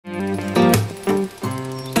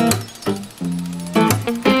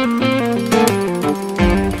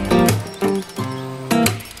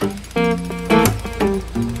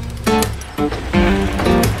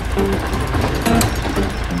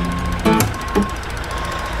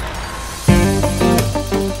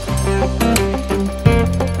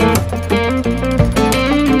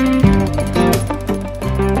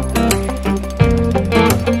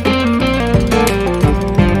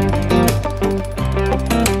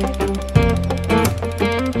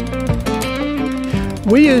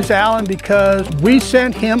We used Alan because we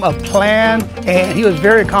sent him a plan and he was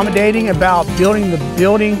very accommodating about building the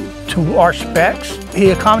building to our specs. He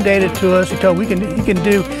accommodated to us. He told he can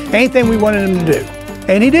do anything we wanted him to do,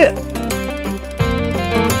 and he did.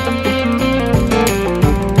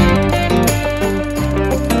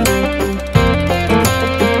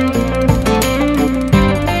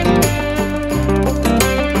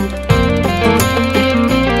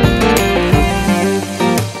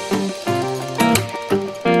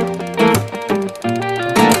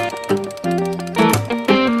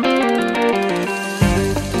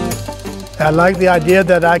 I like the idea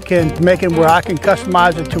that I can make it where I can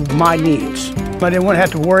customize it to my needs. I didn't want to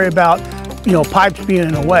have to worry about, pipes being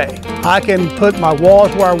in the way. I can put my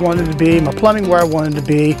walls where I wanted to be, my plumbing where I wanted to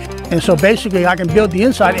be, and so basically I can build the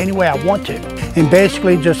inside any way I want to, and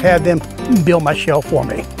basically just have them build my shell for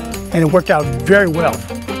me. And it worked out very well.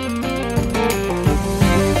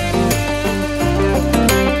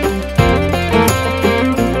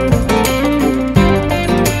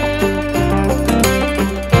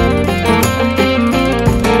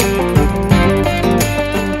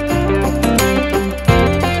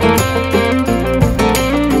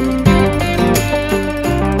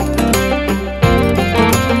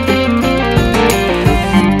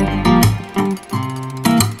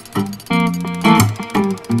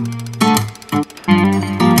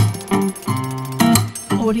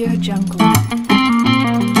 𝐀𝐥𝐚𝐬𝐿. 𝐀𝐥𝐚𝐬𝐿.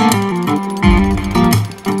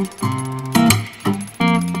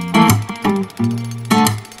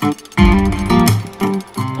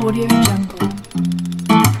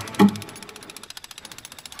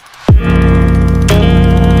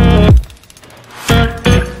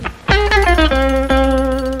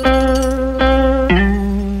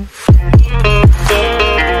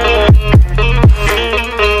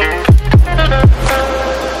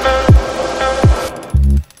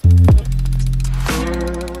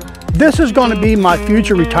 This is going to be my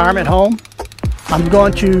future retirement home. I'm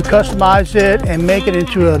going to customize it and make it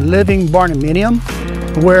into a living barnuminium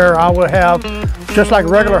where I will have just like a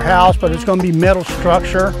regular house, but it's going to be metal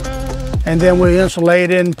structure. And then we insulate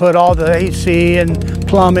it and put all the AC and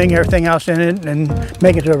plumbing, everything else in it, and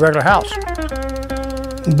make it to a regular house.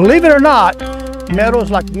 Believe it or not, metal is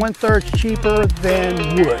like 1/3 cheaper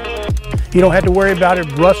than wood. You don't have to worry about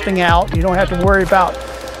it rusting out. You don't have to worry about,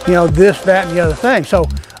 this, that, and the other thing. So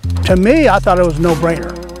to me, I thought it was a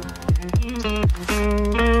no-brainer.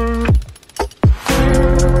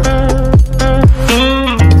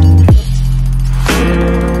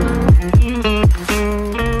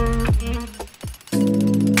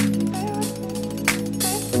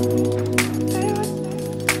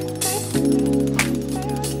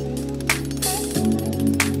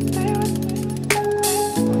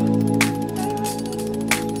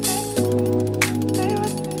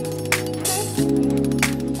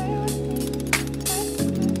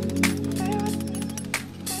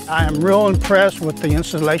 I am real impressed with the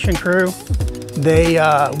installation crew. They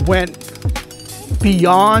went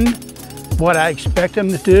beyond what I expect them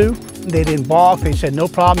to do. They didn't balk. They said, no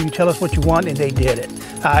problem, you tell us what you want, and they did it.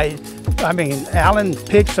 I mean, Alan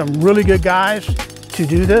picked some really good guys to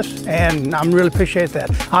do this, and I'm really appreciate that.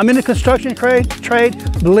 I'm in the construction trade.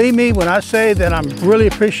 Believe me when I say that I'm really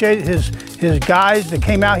appreciate his guys that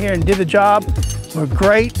came out here and did the job were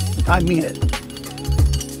great. I mean it.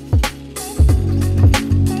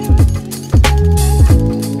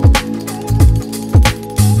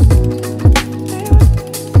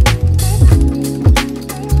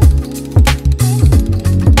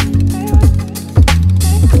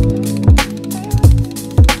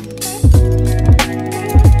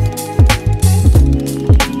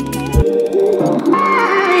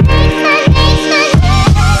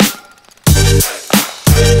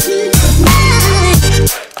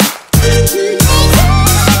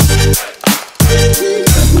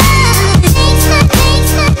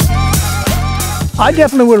 I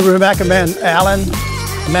definitely would recommend Alan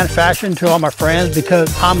Manufacturing to all my friends because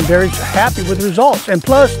I'm very happy with the results. And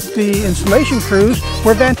plus, the installation crews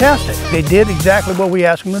were fantastic. They did exactly what we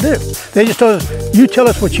asked them to do. They just told us, you tell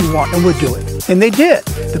us what you want and we'll do it. And they did.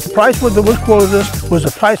 The price that was quoted us was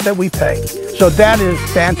the price that we paid. So that is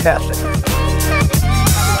fantastic.